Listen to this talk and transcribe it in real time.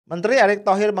Menteri Erick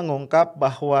Thohir mengungkap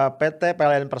bahwa PT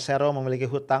PLN Persero memiliki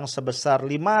hutang sebesar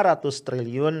 500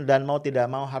 triliun dan mau tidak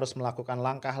mau harus melakukan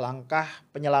langkah-langkah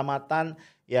penyelamatan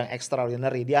yang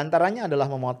extraordinary. Di antaranya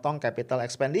adalah memotong capital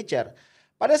expenditure.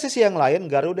 Pada sisi yang lain,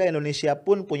 Garuda Indonesia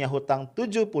pun punya hutang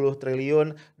 70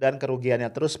 triliun dan kerugiannya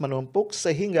terus menumpuk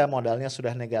sehingga modalnya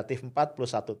sudah negatif 41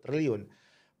 triliun.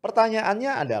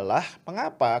 Pertanyaannya adalah,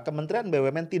 mengapa Kementerian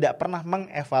BUMN tidak pernah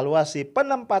mengevaluasi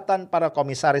penempatan para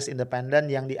komisaris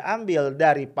independen yang diambil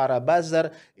dari para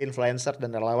buzzer, influencer, dan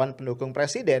relawan pendukung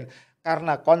presiden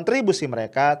karena kontribusi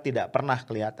mereka tidak pernah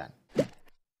kelihatan.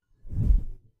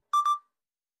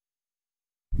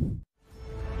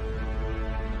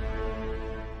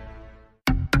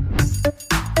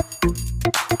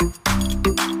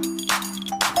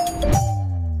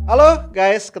 Halo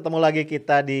guys, ketemu lagi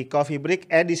kita di Coffee Break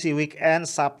edisi weekend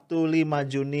Sabtu 5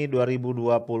 Juni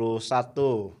 2021.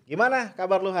 Gimana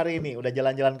kabar lu hari ini? Udah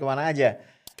jalan-jalan kemana aja?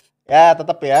 Ya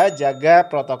tetap ya, jaga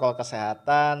protokol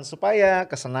kesehatan supaya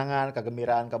kesenangan,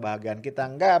 kegembiraan, kebahagiaan kita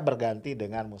nggak berganti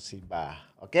dengan musibah.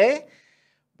 Oke?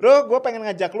 Bro, gue pengen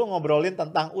ngajak lu ngobrolin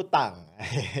tentang utang.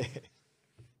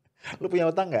 Lu punya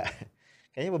utang nggak?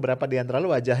 Kayaknya beberapa di antara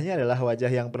lu wajahnya adalah wajah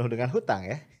yang penuh dengan hutang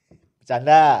ya.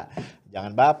 Bercanda,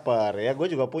 jangan baper ya, gue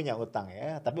juga punya utang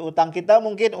ya. Tapi utang kita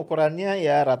mungkin ukurannya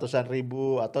ya ratusan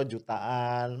ribu atau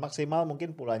jutaan, maksimal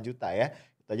mungkin puluhan juta ya.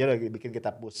 Itu aja lagi bikin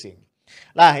kita pusing.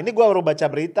 Nah ini gue baru baca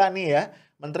berita nih ya.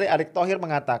 Menteri Erick Thohir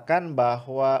mengatakan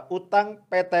bahwa utang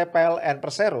PT PLN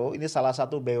Persero, ini salah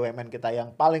satu BUMN kita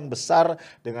yang paling besar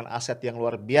dengan aset yang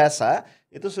luar biasa,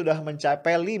 itu sudah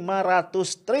mencapai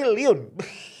 500 triliun.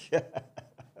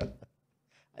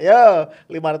 Ayo,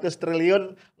 500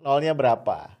 triliun nolnya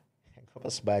berapa? Gue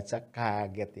pas baca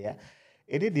kaget ya.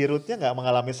 Ini di rootnya nggak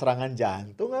mengalami serangan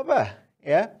jantung apa?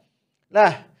 Ya.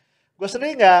 Nah, gue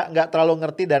sendiri nggak terlalu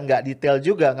ngerti dan nggak detail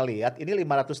juga ngelihat ini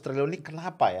 500 triliun ini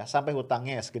kenapa ya sampai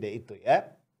hutangnya segede itu ya.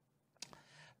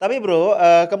 Tapi bro,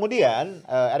 kemudian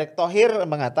Erick Thohir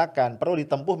mengatakan perlu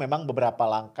ditempuh memang beberapa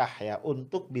langkah ya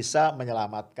untuk bisa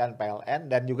menyelamatkan PLN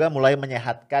dan juga mulai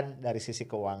menyehatkan dari sisi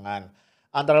keuangan.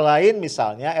 Antara lain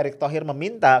misalnya Erick Thohir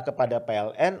meminta kepada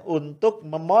PLN untuk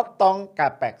memotong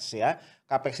CAPEX ya.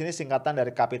 CAPEX ini singkatan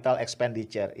dari Capital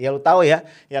Expenditure. Ya lu tahu ya,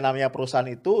 yang namanya perusahaan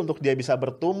itu untuk dia bisa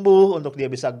bertumbuh, untuk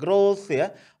dia bisa growth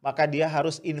ya, maka dia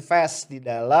harus invest di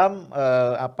dalam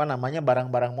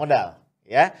barang-barang modal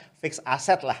ya, fix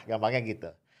asset lah gampangnya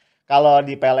gitu. Kalau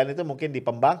di PLN itu mungkin di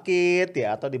pembangkit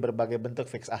ya atau di berbagai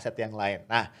bentuk fix asset yang lain.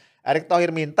 Nah, Erick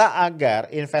Thohir minta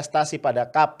agar investasi pada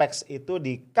CAPEX itu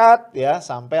di-cut ya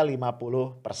sampai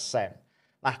 50%.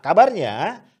 Nah,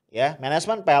 kabarnya ya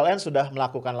manajemen PLN sudah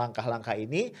melakukan langkah-langkah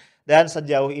ini dan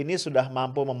sejauh ini sudah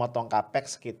mampu memotong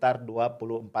CAPEX sekitar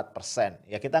 24%.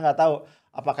 Ya kita nggak tahu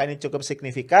apakah ini cukup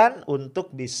signifikan untuk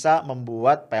bisa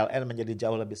membuat PLN menjadi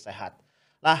jauh lebih sehat.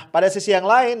 Nah, pada sisi yang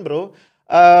lain bro,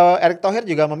 Erick Thohir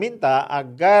juga meminta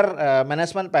agar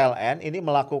manajemen PLN ini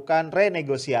melakukan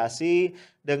renegosiasi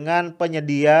dengan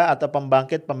penyedia atau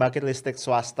pembangkit listrik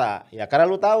swasta. Ya,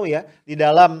 karena lu tahu ya, di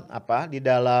dalam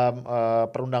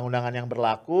perundang-undangan yang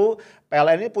berlaku,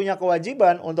 PLN ini punya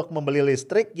kewajiban untuk membeli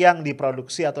listrik yang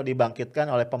diproduksi atau dibangkitkan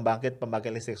oleh pembangkit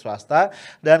listrik swasta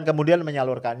dan kemudian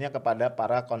menyalurkannya kepada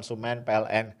para konsumen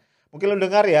PLN. Mungkin lu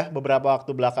dengar ya beberapa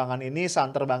waktu belakangan ini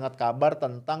santer banget kabar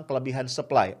tentang kelebihan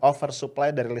supply,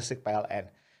 oversupply dari listrik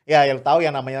PLN. Ya yang tahu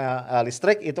yang namanya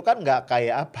listrik itu kan nggak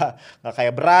kayak apa, nggak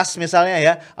kayak beras misalnya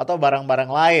ya atau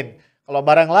barang-barang lain. Kalau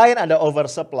barang lain ada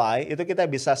oversupply itu kita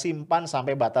bisa simpan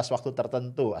sampai batas waktu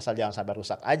tertentu asal jangan sampai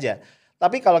rusak aja.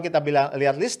 Tapi kalau kita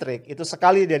lihat listrik itu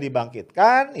sekali dia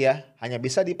dibangkitkan ya hanya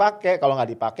bisa dipakai, kalau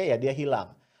nggak dipakai ya dia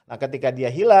hilang. Nah ketika dia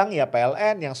hilang ya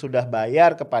PLN yang sudah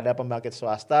bayar kepada pembangkit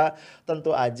swasta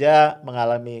tentu aja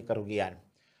mengalami kerugian.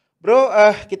 Bro,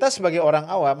 kita sebagai orang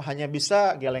awam hanya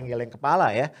bisa geleng-geleng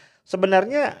kepala ya.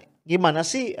 Sebenarnya gimana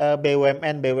sih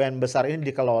BUMN besar ini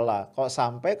dikelola? Kok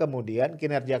sampai kemudian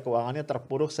kinerja keuangannya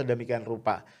terpuruk sedemikian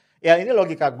rupa? Ya ini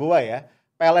logika gua ya.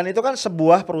 PLN itu kan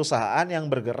sebuah perusahaan yang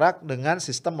bergerak dengan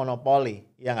sistem monopoli,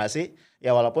 ya nggak sih?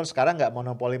 Ya walaupun sekarang nggak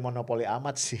monopoli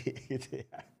amat sih gitu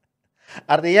ya.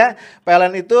 Artinya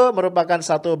PLN itu merupakan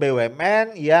satu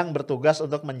BUMN yang bertugas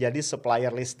untuk menjadi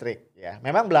supplier listrik ya.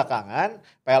 Memang belakangan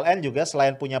PLN juga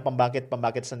selain punya pembangkit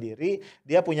sendiri,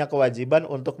 dia punya kewajiban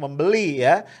untuk membeli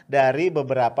ya dari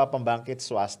beberapa pembangkit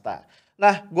swasta.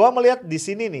 Nah, gua melihat di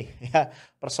sini nih ya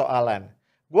persoalan.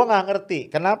 Gua nggak ngerti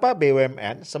kenapa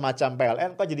BUMN semacam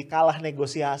PLN kok jadi kalah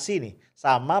negosiasi nih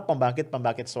sama pembangkit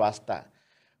swasta.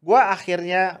 Gua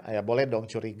akhirnya ya boleh dong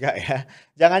curiga ya.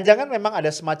 Jangan-jangan memang ada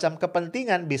semacam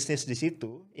kepentingan bisnis di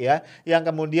situ ya, yang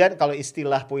kemudian kalau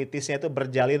istilah puitisnya itu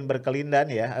berjalin berkelindan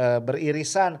ya,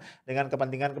 beririsan dengan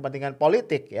kepentingan-kepentingan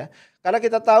politik ya. Karena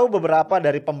kita tahu beberapa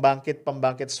dari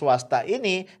pembangkit-pembangkit swasta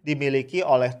ini dimiliki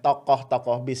oleh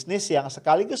tokoh-tokoh bisnis yang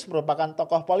sekaligus merupakan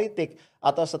tokoh politik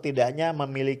atau setidaknya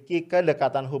memiliki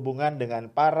kedekatan hubungan dengan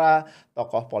para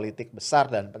tokoh politik besar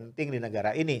dan penting di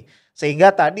negara ini. Sehingga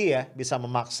tadi ya bisa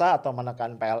memaksa atau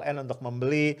menekan PLN untuk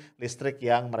membeli listrik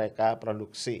yang mereka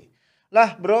produksi.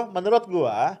 Lah bro, menurut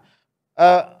gua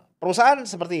perusahaan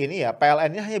seperti ini ya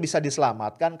PLN-nya hanya bisa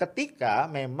diselamatkan ketika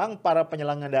memang para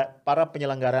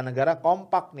penyelenggara negara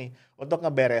kompak nih untuk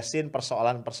ngeberesin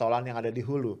persoalan-persoalan yang ada di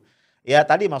hulu. Ya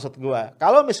tadi maksud gua,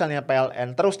 kalau misalnya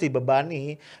PLN terus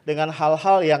dibebani dengan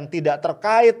hal-hal yang tidak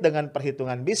terkait dengan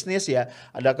perhitungan bisnis ya,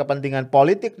 ada kepentingan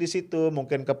politik di situ,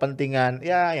 mungkin kepentingan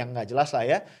ya yang nggak jelas lah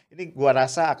ya. Ini gua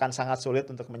rasa akan sangat sulit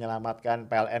untuk menyelamatkan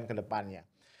PLN ke depannya.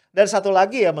 Dan satu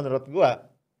lagi ya menurut gua,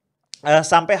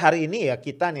 sampai hari ini ya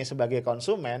kita nih sebagai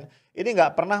konsumen ini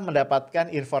nggak pernah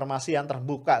mendapatkan informasi yang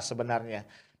terbuka sebenarnya.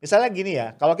 Misalnya gini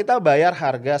ya, kalau kita bayar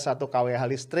harga 1 kWh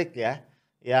listrik ya,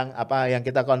 yang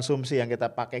kita konsumsi, yang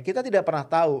kita pakai, kita tidak pernah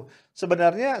tahu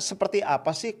sebenarnya seperti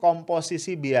apa sih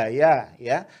komposisi biaya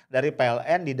ya dari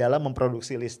PLN di dalam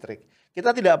memproduksi listrik.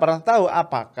 Kita tidak pernah tahu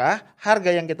apakah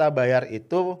harga yang kita bayar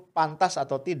itu pantas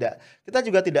atau tidak. Kita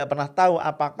juga tidak pernah tahu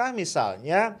apakah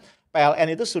misalnya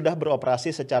PLN itu sudah beroperasi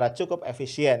secara cukup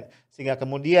efisien sehingga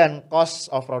kemudian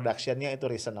cost of production-nya itu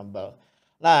reasonable.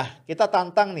 Nah, kita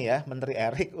tantang nih ya Menteri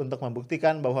Erik untuk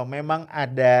membuktikan bahwa memang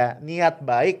ada niat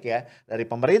baik ya dari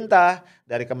pemerintah,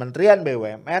 dari Kementerian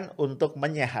BUMN untuk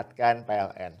menyehatkan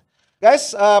PLN.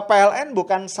 Guys, PLN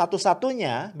bukan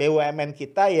satu-satunya BUMN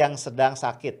kita yang sedang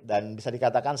sakit dan bisa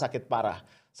dikatakan sakit parah.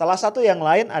 Salah satu yang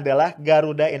lain adalah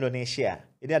Garuda Indonesia.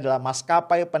 Ini adalah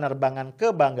maskapai penerbangan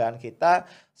kebanggaan kita,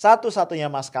 satu-satunya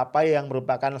maskapai yang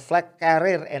merupakan flag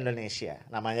carrier Indonesia.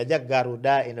 Namanya aja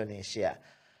Garuda Indonesia.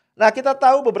 Nah, kita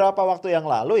tahu beberapa waktu yang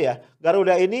lalu ya,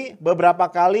 Garuda ini beberapa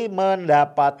kali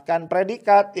mendapatkan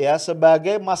predikat ya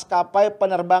sebagai maskapai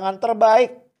penerbangan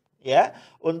terbaik ya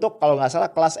untuk kalau nggak salah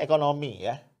kelas ekonomi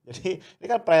ya. Jadi ini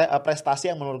kan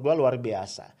prestasi yang menurut gua luar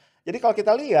biasa. Jadi kalau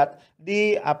kita lihat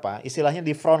di istilahnya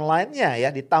di front line-nya ya,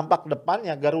 di tampak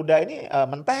depannya Garuda ini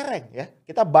mentereng ya.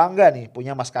 Kita bangga nih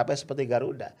punya maskapai seperti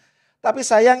Garuda. Tapi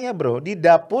sayangnya bro, di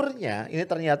dapurnya ini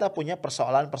ternyata punya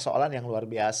persoalan-persoalan yang luar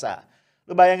biasa.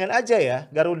 Lu bayangin aja ya,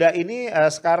 Garuda ini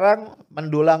sekarang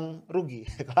mendulang rugi.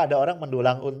 Kalau ada orang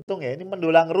mendulang untung ya, ini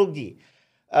mendulang rugi.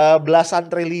 Belasan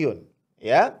triliun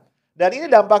ya. Dan ini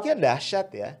dampaknya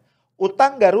dahsyat ya.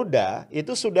 Utang Garuda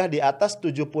itu sudah di atas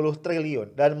 70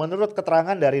 triliun. Dan menurut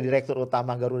keterangan dari Direktur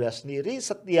Utama Garuda sendiri,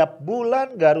 setiap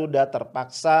bulan Garuda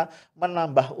terpaksa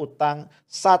menambah utang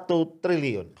 1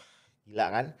 triliun. Gila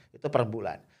kan? Itu per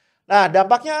bulan. Nah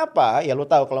dampaknya apa? Ya lu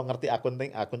tahu kalau ngerti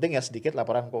akunting ya sedikit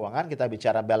laporan keuangan, kita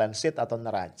bicara balance sheet atau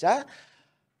neraca.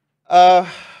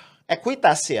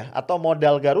 Ekuitas ya atau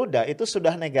modal Garuda itu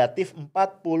sudah negatif 41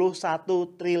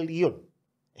 triliun.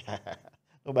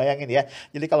 Lu bayangin ya.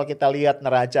 Jadi kalau kita lihat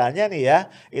neracanya nih ya,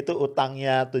 itu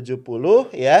utangnya 70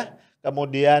 ya.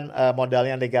 Kemudian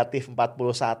modalnya negatif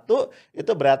 41,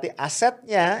 itu berarti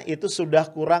asetnya itu sudah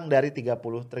kurang dari 30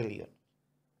 triliun.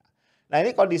 Nah,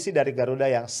 ini kondisi dari Garuda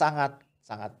yang sangat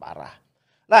parah.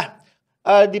 Nah,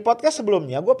 di podcast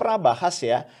sebelumnya gue pernah bahas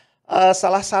ya,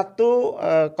 salah satu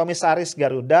komisaris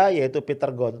Garuda yaitu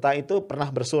Peter Gonta itu pernah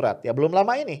bersurat ya belum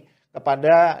lama ini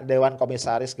kepada Dewan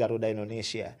Komisaris Garuda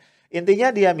Indonesia.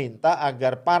 Intinya dia minta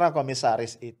agar para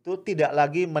komisaris itu tidak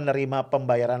lagi menerima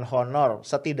pembayaran honor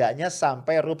setidaknya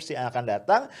sampai RUPS yang akan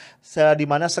datang, di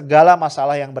mana segala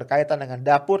masalah yang berkaitan dengan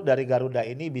dapur dari Garuda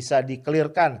ini bisa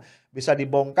dikelirkan, bisa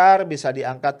dibongkar, bisa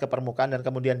diangkat ke permukaan dan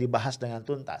kemudian dibahas dengan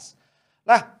tuntas.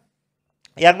 Nah,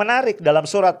 yang menarik dalam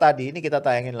surat tadi ini kita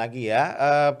tayangin lagi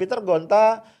ya, Peter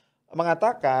Gonta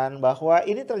mengatakan bahwa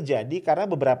ini terjadi karena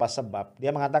beberapa sebab.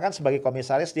 Dia mengatakan sebagai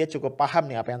komisaris dia cukup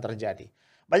paham nih apa yang terjadi.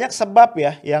 Banyak sebab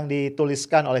ya yang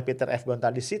dituliskan oleh Peter F.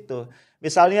 Gonta di situ.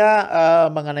 Misalnya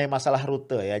mengenai masalah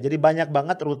rute ya. Jadi banyak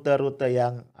banget rute-rute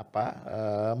yang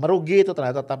merugi itu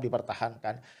ternyata tetap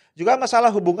dipertahankan. Juga masalah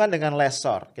hubungan dengan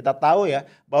lessor. Kita tahu ya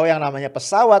bahwa yang namanya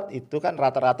pesawat itu kan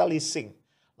rata-rata leasing.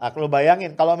 Nah, kalau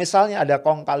bayangin kalau misalnya ada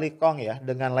kong kali kong ya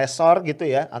dengan lessor gitu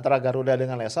ya, antara Garuda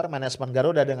dengan lessor, manajemen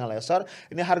Garuda dengan lessor,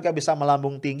 ini harga bisa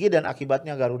melambung tinggi dan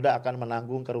akibatnya Garuda akan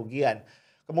menanggung kerugian.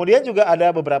 Kemudian juga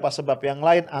ada beberapa sebab yang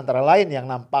lain, antara lain yang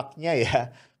nampaknya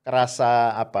ya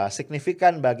kerasa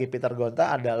signifikan bagi Peter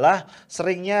Gonta adalah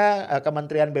seringnya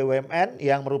Kementerian BUMN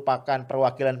yang merupakan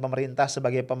perwakilan pemerintah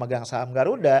sebagai pemegang saham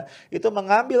Garuda itu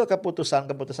mengambil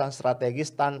keputusan-keputusan strategis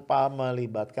tanpa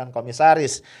melibatkan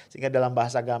komisaris, sehingga dalam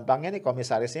bahasa gampangnya nih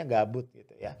komisarisnya gabut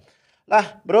gitu ya.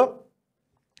 Lah bro,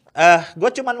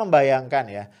 gue cuman membayangkan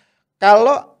ya,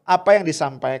 kalau apa yang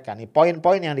disampaikan nih,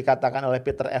 poin-poin yang dikatakan oleh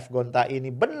Peter F. Gonta ini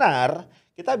benar,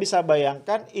 kita bisa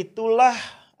bayangkan itulah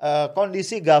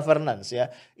kondisi governance ya.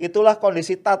 Itulah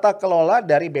kondisi tata kelola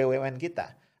dari BUMN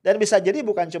kita. Dan bisa jadi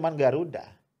bukan cuma Garuda.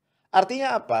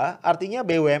 Artinya apa? Artinya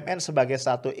BUMN sebagai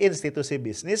satu institusi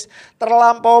bisnis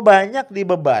terlampau banyak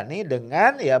dibebani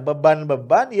dengan ya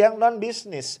beban-beban yang non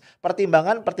bisnis.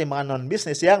 Pertimbangan-pertimbangan non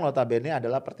bisnis yang notabene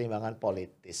adalah pertimbangan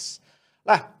politis.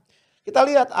 Nah, kita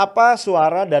lihat apa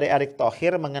suara dari Erick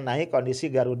Thohir mengenai kondisi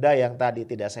Garuda yang tadi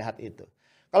tidak sehat itu.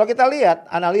 Kalau kita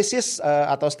lihat analisis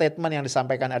atau statement yang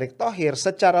disampaikan Erick Thohir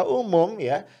secara umum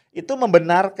ya, itu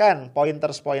membenarkan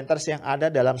pointers-pointers yang ada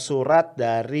dalam surat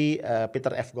dari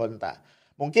Peter F. Gonta.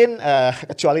 Mungkin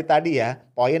kecuali tadi ya,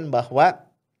 poin bahwa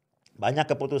banyak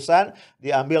keputusan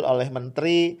diambil oleh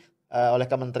menteri, oleh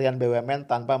Kementerian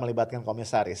BUMN tanpa melibatkan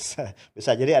komisaris.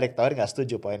 Bisa jadi Erick Thohir nggak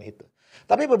setuju poin itu.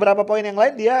 Tapi beberapa poin yang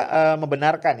lain dia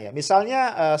membenarkan ya.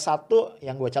 Misalnya satu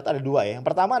yang gue catat ada dua ya. Yang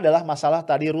pertama adalah masalah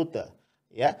tadi rute.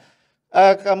 Ya,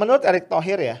 menurut Erick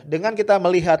Thohir ya, dengan kita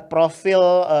melihat profil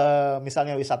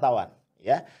misalnya wisatawan,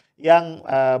 ya, yang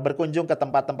berkunjung ke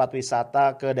tempat-tempat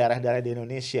wisata ke daerah-daerah di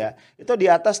Indonesia, itu di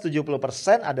atas 70%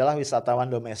 adalah wisatawan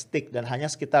domestik dan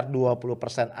hanya sekitar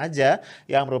 20% aja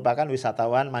yang merupakan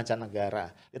wisatawan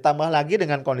mancanegara. Ditambah lagi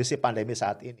dengan kondisi pandemi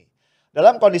saat ini.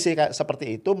 Dalam kondisi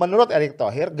seperti itu, menurut Erick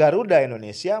Thohir, Garuda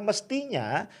Indonesia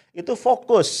mestinya itu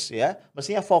fokus ya,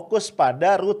 mestinya fokus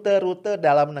pada rute-rute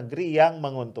dalam negeri yang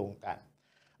menguntungkan.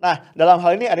 Nah, dalam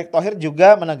hal ini Erick Thohir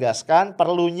juga menegaskan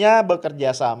perlunya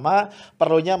bekerja sama,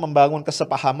 perlunya membangun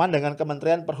kesepahaman dengan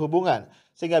Kementerian Perhubungan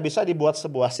sehingga bisa dibuat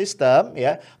sebuah sistem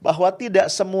ya bahwa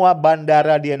tidak semua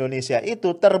bandara di Indonesia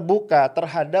itu terbuka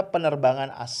terhadap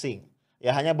penerbangan asing.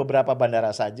 Ya hanya beberapa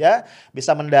bandara saja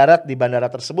bisa mendarat di bandara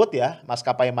tersebut ya,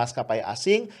 maskapai-maskapai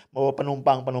asing maupun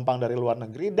penumpang-penumpang dari luar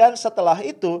negeri, dan setelah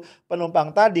itu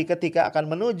penumpang tadi ketika akan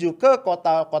menuju ke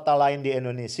kota-kota lain di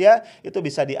Indonesia itu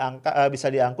bisa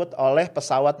diangkut oleh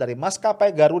pesawat dari maskapai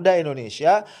Garuda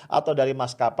Indonesia atau dari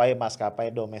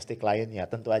maskapai-maskapai domestik lainnya.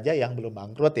 Tentu aja yang belum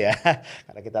bangkrut ya.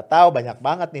 Karena kita tahu banyak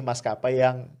banget nih maskapai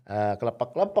yang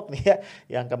kelepek-kelepek nih ya,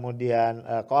 yang kemudian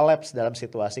kolaps dalam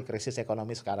situasi krisis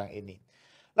ekonomi sekarang ini.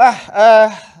 Nah,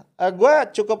 gue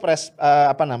cukup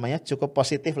cukup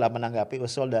positif lah menanggapi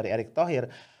usul dari Erick Thohir.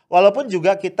 Walaupun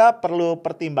juga kita perlu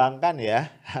pertimbangkan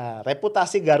ya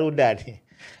reputasi Garuda nih.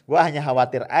 Gue hanya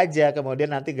khawatir aja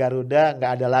kemudian nanti Garuda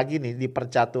nggak ada lagi nih di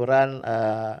percaturan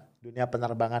dunia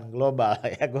penerbangan global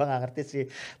ya. Gue nggak ngerti sih.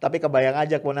 Tapi kebayang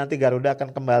aja kalau nanti Garuda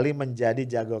akan kembali menjadi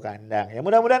jago kandang. Ya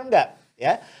mudah-mudahan enggak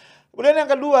ya. Kemudian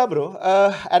yang kedua bro,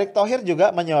 Erick Thohir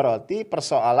juga menyoroti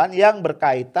persoalan yang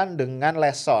berkaitan dengan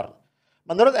lessor.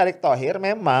 Menurut Erick Thohir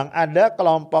memang ada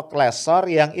kelompok lessor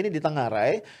yang ini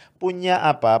ditengarai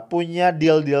punya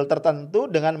deal-deal tertentu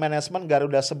dengan manajemen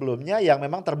Garuda sebelumnya yang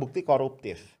memang terbukti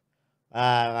koruptif.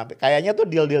 Nah, kayaknya tuh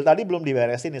deal-deal tadi belum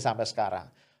diberesin nih sampai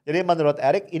sekarang. Jadi menurut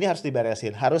Erick ini harus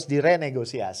diberesin, harus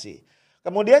direnegosiasi.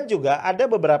 Kemudian juga ada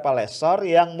beberapa lessor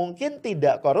yang mungkin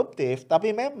tidak koruptif tapi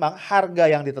memang harga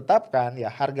yang ditetapkan ya,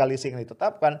 harga leasing yang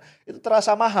ditetapkan itu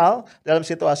terasa mahal dalam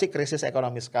situasi krisis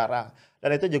ekonomi sekarang, dan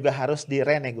itu juga harus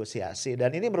direnegosiasi,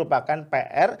 dan ini merupakan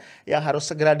PR yang harus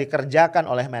segera dikerjakan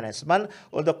oleh manajemen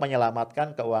untuk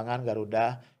menyelamatkan keuangan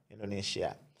Garuda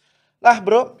Indonesia. Lah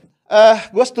bro,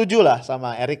 gue setuju lah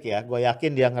sama Erick ya, gue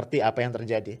yakin dia ngerti apa yang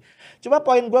terjadi. Cuma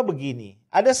poin gue begini,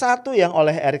 ada satu yang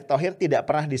oleh Erick Thohir tidak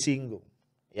pernah disinggung.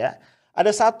 Ya,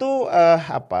 ada satu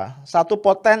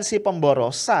potensi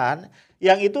pemborosan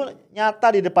yang itu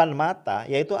nyata di depan mata,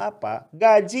 yaitu apa?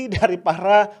 Gaji dari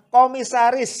para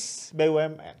komisaris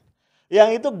BUMN. Yang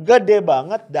itu gede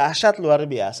banget, dahsyat luar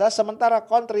biasa, sementara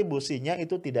kontribusinya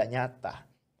itu tidak nyata.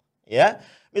 Ya,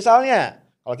 misalnya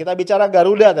kalau kita bicara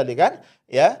Garuda tadi kan,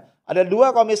 ya, ada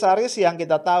dua komisaris yang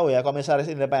kita tahu ya, komisaris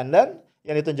independen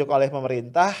yang ditunjuk oleh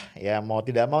pemerintah, ya mau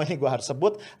tidak mau ini gue harus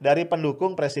sebut dari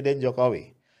pendukung Presiden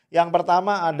Jokowi. Yang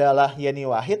pertama adalah Yeni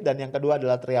Wahid dan yang kedua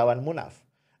adalah Triawan Munaf.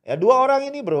 Ya, dua orang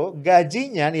ini bro,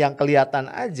 gajinya yang kelihatan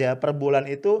aja per bulan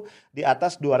itu di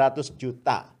atas 200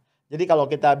 juta. Jadi kalau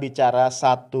kita bicara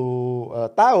 1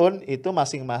 tahun itu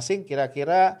masing-masing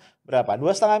kira-kira berapa?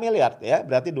 2,5 miliar ya.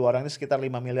 Berarti dua orang ini sekitar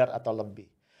 5 miliar atau lebih.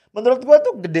 Menurut gue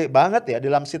tuh gede banget ya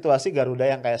dalam situasi Garuda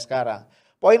yang kayak sekarang.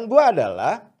 Poin gue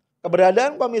adalah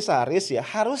Keberadaan komisaris ya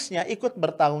harusnya ikut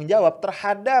bertanggung jawab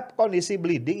terhadap kondisi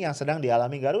bleeding yang sedang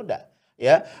dialami Garuda.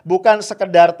 Ya, bukan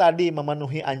sekedar tadi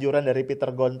memenuhi anjuran dari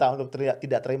Peter Gonta untuk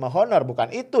tidak terima honor,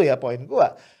 bukan itu ya poin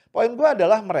gua. Poin gua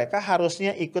adalah mereka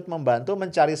harusnya ikut membantu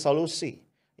mencari solusi,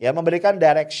 ya memberikan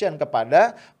direction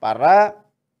kepada para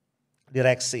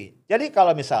direksi. Jadi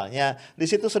kalau misalnya di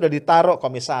situ sudah ditaruh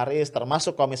komisaris,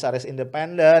 termasuk komisaris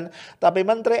independen, tapi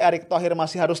Menteri Erick Thohir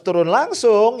masih harus turun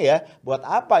langsung ya, buat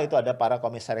apa itu ada para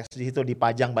komisaris di situ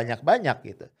dipajang banyak-banyak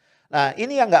gitu. Nah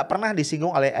ini yang nggak pernah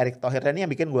disinggung oleh Erick Thohir dan ini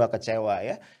yang bikin gua kecewa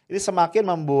ya. Ini semakin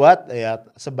membuat ya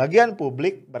sebagian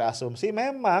publik berasumsi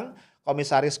memang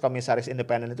komisaris-komisaris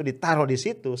independen itu ditaruh di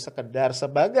situ sekedar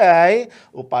sebagai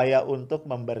upaya untuk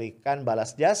memberikan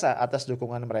balas jasa atas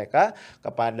dukungan mereka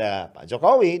kepada Pak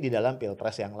Jokowi di dalam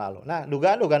Pilpres yang lalu. Nah,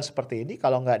 dugaan-dugaan seperti ini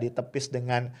kalau nggak ditepis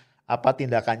dengan apa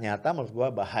tindakan nyata menurut gua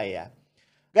bahaya.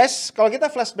 Guys, kalau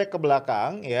kita flashback ke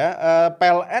belakang ya,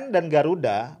 PLN dan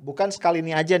Garuda bukan sekali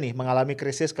ini aja nih mengalami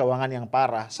krisis keuangan yang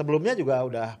parah. Sebelumnya juga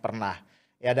udah pernah.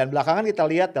 Ya, dan belakangan kita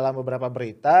lihat dalam beberapa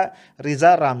berita,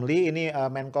 Rizal Ramli ini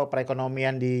Menko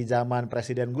Perekonomian di zaman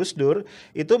Presiden Gus Dur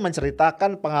itu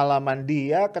menceritakan pengalaman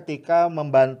dia ketika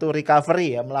membantu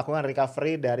recovery ya, melakukan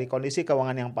recovery dari kondisi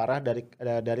keuangan yang parah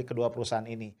dari kedua perusahaan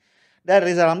ini. Dan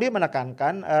Rizal Ramli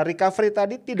menekankan recovery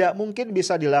tadi tidak mungkin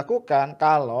bisa dilakukan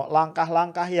kalau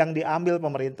langkah-langkah yang diambil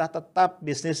pemerintah tetap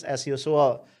business as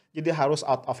usual. Jadi harus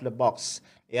out of the box.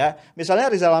 Ya, misalnya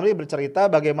Rizal Ramli bercerita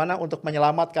bagaimana untuk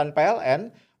menyelamatkan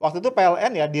PLN. Waktu itu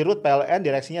PLN ya, di Rut PLN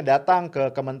direksinya datang ke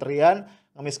kementerian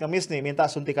ngemis-ngemis nih minta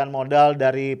suntikan modal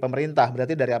dari pemerintah,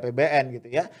 berarti dari APBN gitu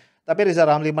ya. Tapi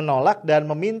Rizal Ramli menolak dan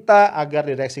meminta agar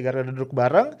direksi Garuda duduk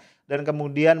bareng dan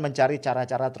kemudian mencari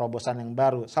cara-cara terobosan yang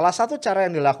baru. Salah satu cara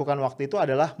yang dilakukan waktu itu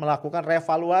adalah melakukan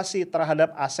revaluasi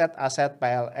terhadap aset-aset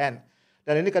PLN.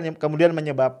 Dan ini kemudian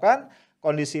menyebabkan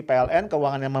kondisi PLN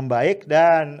keuangannya membaik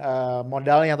dan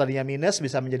modal yang tadinya minus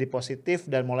bisa menjadi positif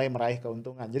dan mulai meraih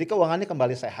keuntungan. Jadi keuangannya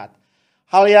kembali sehat.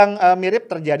 Hal yang mirip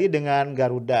terjadi dengan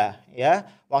Garuda ya.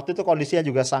 Waktu itu kondisinya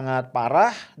juga sangat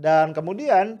parah dan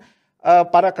kemudian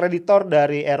para kreditor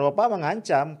dari Eropa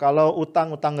mengancam kalau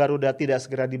utang-utang Garuda tidak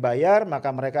segera dibayar maka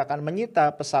mereka akan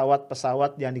menyita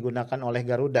pesawat-pesawat yang digunakan oleh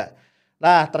Garuda.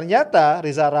 Nah, ternyata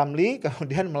Rizal Ramli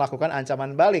kemudian melakukan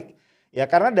ancaman balik. Ya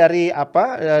karena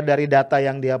dari data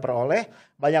yang dia peroleh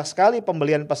banyak sekali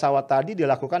pembelian pesawat tadi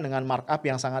dilakukan dengan markup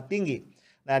yang sangat tinggi.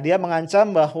 Nah dia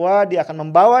mengancam bahwa dia akan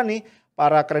membawa nih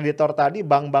para kreditor tadi,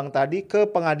 bank-bank tadi ke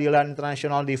pengadilan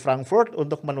internasional di Frankfurt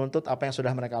untuk menuntut apa yang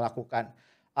sudah mereka lakukan.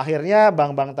 Akhirnya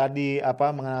bank-bank tadi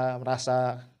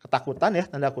merasa ketakutan ya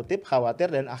tanda kutip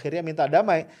khawatir dan akhirnya minta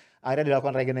damai. Akhirnya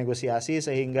dilakukan renegosiasi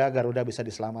sehingga Garuda bisa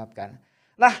diselamatkan.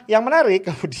 Nah yang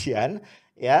menarik kemudian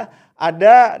ya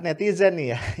ada netizen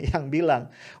nih ya yang bilang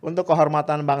untuk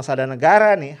kehormatan bangsa dan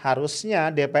negara nih harusnya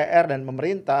DPR dan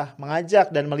pemerintah mengajak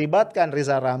dan melibatkan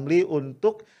Rizal Ramli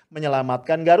untuk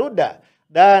menyelamatkan Garuda.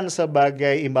 Dan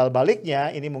sebagai imbal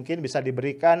baliknya ini mungkin bisa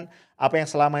diberikan apa yang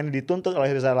selama ini dituntut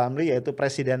oleh Rizal Ramli yaitu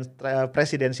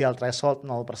presidensial threshold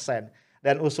 0%.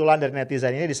 Dan usulan dari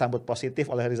netizen ini disambut positif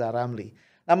oleh Rizal Ramli.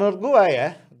 Nah menurut gua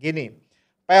ya gini,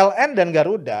 PLN dan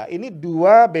Garuda ini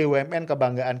dua BUMN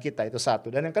kebanggaan kita itu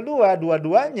satu. Dan yang kedua,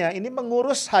 dua-duanya ini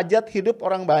mengurus hajat hidup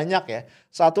orang banyak ya.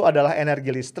 Satu adalah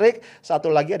energi listrik,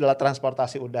 satu lagi adalah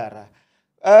transportasi udara.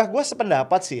 Gue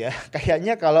sependapat sih ya,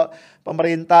 kayaknya kalau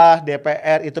pemerintah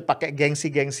DPR itu pakai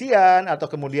gengsi-gengsian atau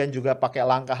kemudian juga pakai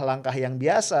langkah-langkah yang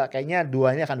biasa, kayaknya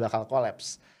duanya akan bakal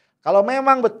kolaps. Kalau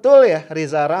memang betul ya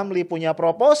Rizal Ramli punya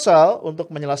proposal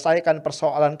untuk menyelesaikan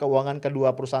persoalan keuangan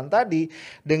kedua perusahaan tadi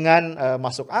dengan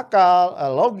masuk akal,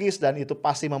 logis dan itu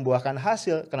pasti membuahkan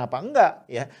hasil, kenapa enggak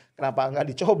ya? Kenapa enggak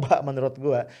dicoba menurut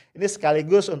gua? Ini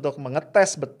sekaligus untuk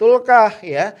mengetes betulkah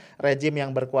ya rejim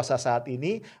yang berkuasa saat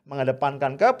ini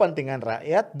mengedepankan kepentingan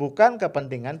rakyat bukan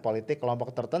kepentingan politik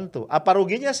kelompok tertentu. Apa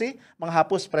ruginya sih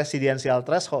menghapus presidensial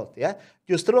threshold ya?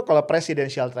 Justru kalau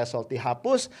presidensial threshold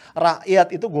dihapus,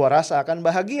 rakyat itu gua rasa akan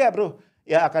bahagia bro.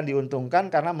 Ya akan diuntungkan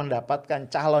karena mendapatkan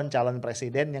calon-calon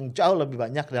presiden yang jauh lebih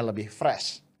banyak dan lebih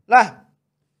fresh. Nah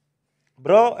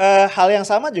bro, hal yang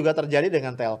sama juga terjadi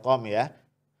dengan Telkom ya.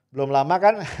 Belum lama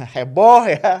kan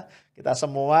heboh ya, kita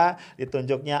semua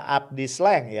ditunjuknya Abdi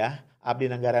Sleng ya.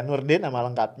 Abdi Negara Nurdin nama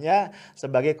lengkapnya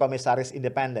sebagai komisaris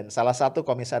independen, salah satu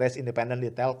komisaris independen di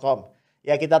Telkom.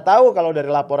 Ya kita tahu kalau dari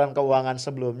laporan keuangan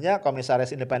sebelumnya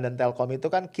komisaris independen Telkom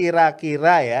itu kan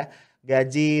kira-kira ya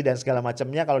gaji dan segala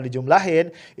macamnya kalau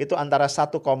dijumlahin itu antara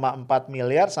 1,4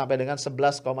 miliar sampai dengan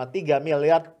 11,3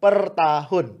 miliar per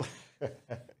tahun.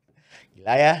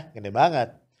 Gila ya, gede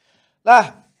banget.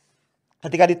 Nah,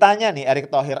 Ketika ditanya nih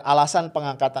Erick Thohir alasan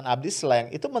pengangkatan Abdi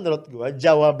Sleng, itu menurut gua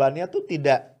jawabannya tuh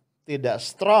tidak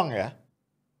strong ya,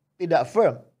 tidak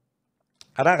firm.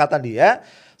 Karena kata dia,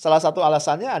 salah satu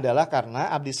alasannya adalah karena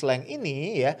Abdi Sleng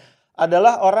ini ya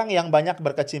adalah orang yang banyak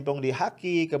berkecimpung di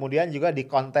haki, kemudian juga di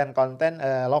konten-konten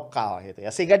lokal gitu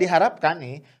ya. Sehingga diharapkan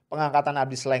nih pengangkatan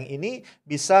Abdi Sleng ini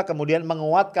bisa kemudian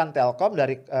menguatkan Telkom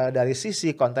dari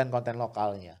sisi konten-konten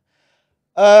lokalnya.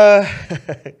 Eh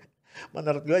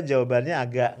Menurut gue jawabannya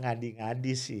agak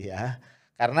ngadi-ngadi sih ya.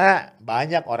 Karena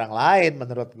banyak orang lain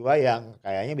menurut gue yang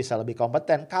kayaknya bisa lebih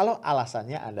kompeten kalau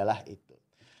alasannya adalah itu.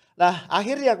 Nah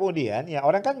akhirnya kemudian ya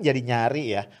orang kan jadi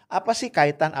nyari ya. Apa sih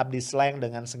kaitan Abdi Sleng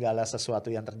dengan segala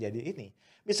sesuatu yang terjadi ini?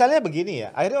 Misalnya begini ya,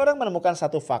 akhirnya orang menemukan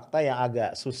satu fakta yang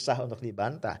agak susah untuk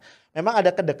dibantah. Memang ada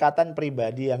kedekatan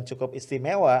pribadi yang cukup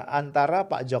istimewa antara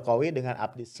Pak Jokowi dengan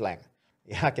Abdi Sleng.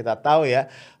 Ya kita tahu ya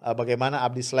bagaimana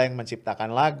Abdi Sleng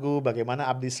menciptakan lagu, bagaimana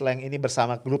Abdi Sleng ini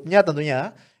bersama grupnya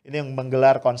tentunya ini yang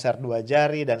menggelar konser dua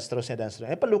jari dan seterusnya dan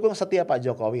seterusnya. Pendukung setia Pak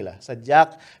Jokowi lah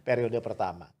sejak periode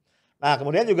pertama. Nah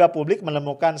kemudian juga publik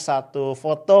menemukan satu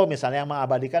foto misalnya yang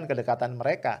mengabadikan kedekatan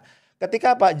mereka.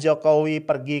 Ketika Pak Jokowi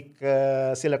pergi ke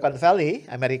Silicon Valley,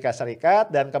 Amerika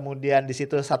Serikat, dan kemudian di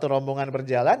situ satu rombongan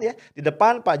berjalan ya, di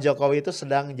depan Pak Jokowi itu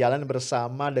sedang jalan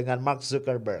bersama dengan Mark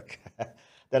Zuckerberg.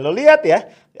 Dan lo lihat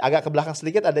ya, agak ke belakang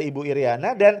sedikit ada Ibu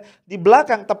Iriana dan di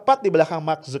belakang, tepat di belakang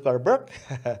Mark Zuckerberg,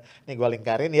 ini gue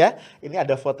lingkarin ya, ini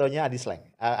ada fotonya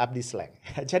Abdi Sleng.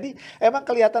 Jadi emang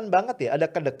kelihatan banget ya ada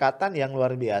kedekatan yang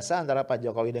luar biasa antara Pak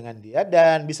Jokowi dengan dia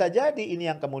dan bisa jadi ini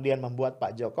yang kemudian membuat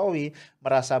Pak Jokowi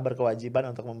merasa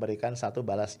berkewajiban untuk memberikan satu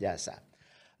balas jasa.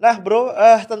 Nah bro,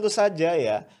 tentu saja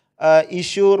ya,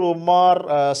 isu,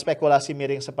 rumor, spekulasi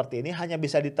miring seperti ini hanya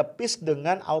bisa ditepis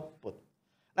dengan output.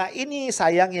 Nah ini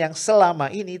sayang yang selama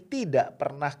ini tidak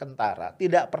pernah kentara,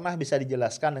 tidak pernah bisa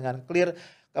dijelaskan dengan clear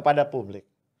kepada publik.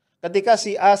 Ketika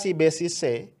si A, si B, si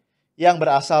C yang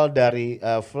berasal dari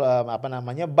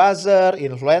buzzer,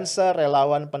 influencer,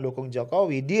 relawan pendukung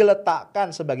Jokowi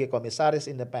diletakkan sebagai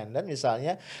komisaris independen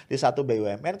misalnya di satu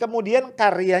BUMN, kemudian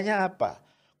karyanya apa?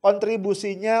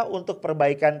 Kontribusinya untuk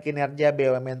perbaikan kinerja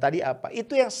BUMN tadi apa?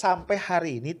 Itu yang sampai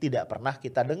hari ini tidak pernah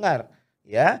kita dengar.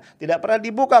 Ya, tidak pernah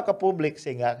dibuka ke publik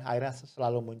sehingga akhirnya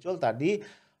selalu muncul tadi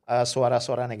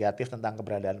suara-suara negatif tentang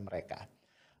keberadaan mereka.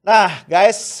 Nah,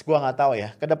 guys, gua nggak tahu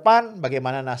ya, ke depan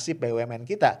bagaimana nasib BUMN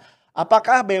kita?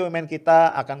 Apakah BUMN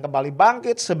kita akan kembali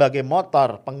bangkit sebagai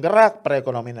motor penggerak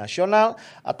perekonomian nasional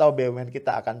atau BUMN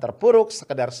kita akan terpuruk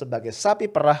sekedar sebagai sapi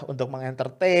perah untuk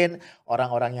mengentertain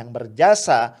orang-orang yang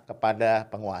berjasa kepada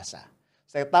penguasa?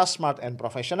 Stay tough, smart and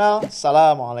professional.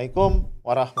 Assalamualaikum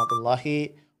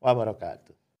warahmatullahi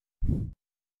wabarakatuh.